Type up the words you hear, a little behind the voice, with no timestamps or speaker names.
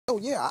Oh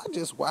yeah, I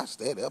just watched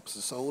that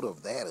episode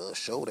of that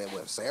show that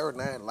was Saturday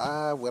Night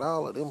Live with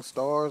all of them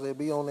stars that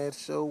be on that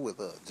show with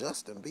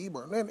Justin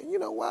Bieber. And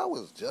then, why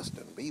was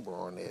Justin Bieber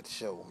on that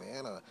show,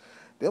 man?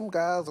 Them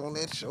guys on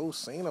that show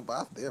sing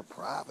about their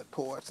private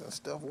parts and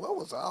stuff. What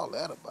was all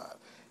that about?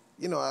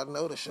 I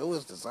know the show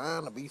is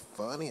designed to be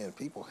funny and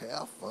people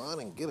have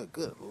fun and get a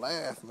good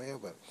laugh, man.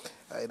 But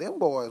hey, them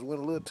boys went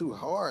a little too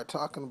hard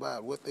talking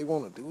about what they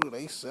want to do to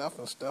themselves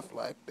and stuff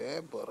like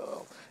that. But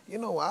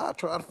I'll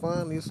try to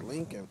find this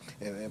link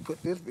and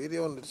put this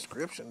video in the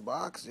description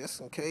box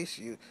just in case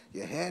you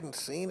hadn't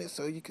seen it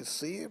so you could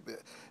see it.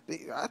 But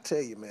I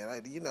tell you, man,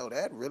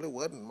 that really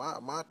wasn't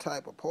my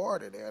type of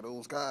party there.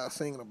 Those guys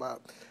singing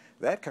about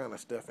that kind of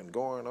stuff and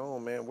going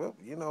on, man. Well,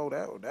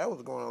 that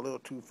was going a little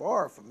too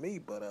far for me.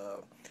 But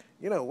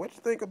what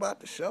you think about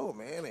the show,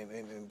 man?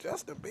 And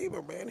Justin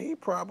Bieber, man, he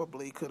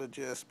probably could have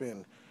just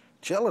been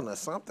chilling or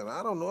something.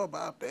 I don't know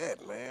about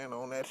that, man,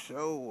 on that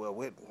show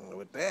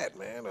with that,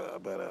 man.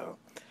 But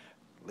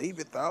leave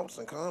your thoughts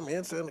and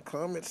comments in the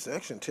comment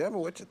section. Tell me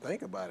what you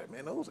think about it,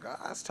 man. Those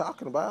guys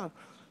talking about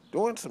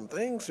doing some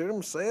things to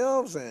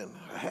themselves, and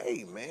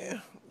hey,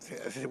 man,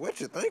 what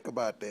you think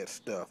about that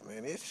stuff,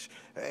 man?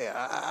 Hey,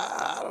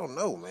 I don't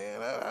know, man.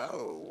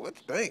 What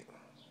you think?